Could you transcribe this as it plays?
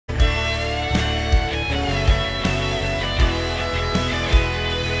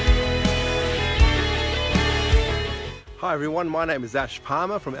Hi everyone, my name is Aash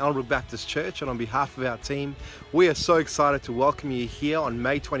Parmar from Ellenbrook Baptist Church, and on behalf of our team, we are so excited to welcome you here on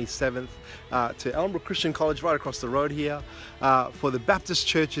May 27th to Ellenbrook Christian College right across the road here for the Baptist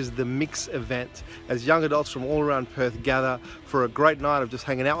Church's The Mix event, as young adults from all around Perth gather for a great night of just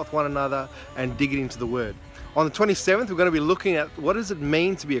hanging out with one another and digging into the Word. On the 27th, we're going to be looking at what does it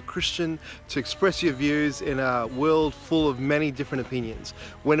mean to be a Christian, to express your views in a world full of many different opinions.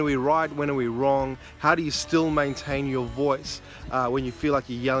 When are we right? When are we wrong? How do you still maintain your voice when you feel like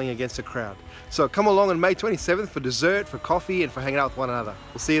you're yelling against a crowd? So come along on May 27th for dessert, for coffee, and for hanging out with one another.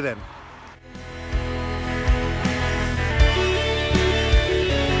 We'll see you then.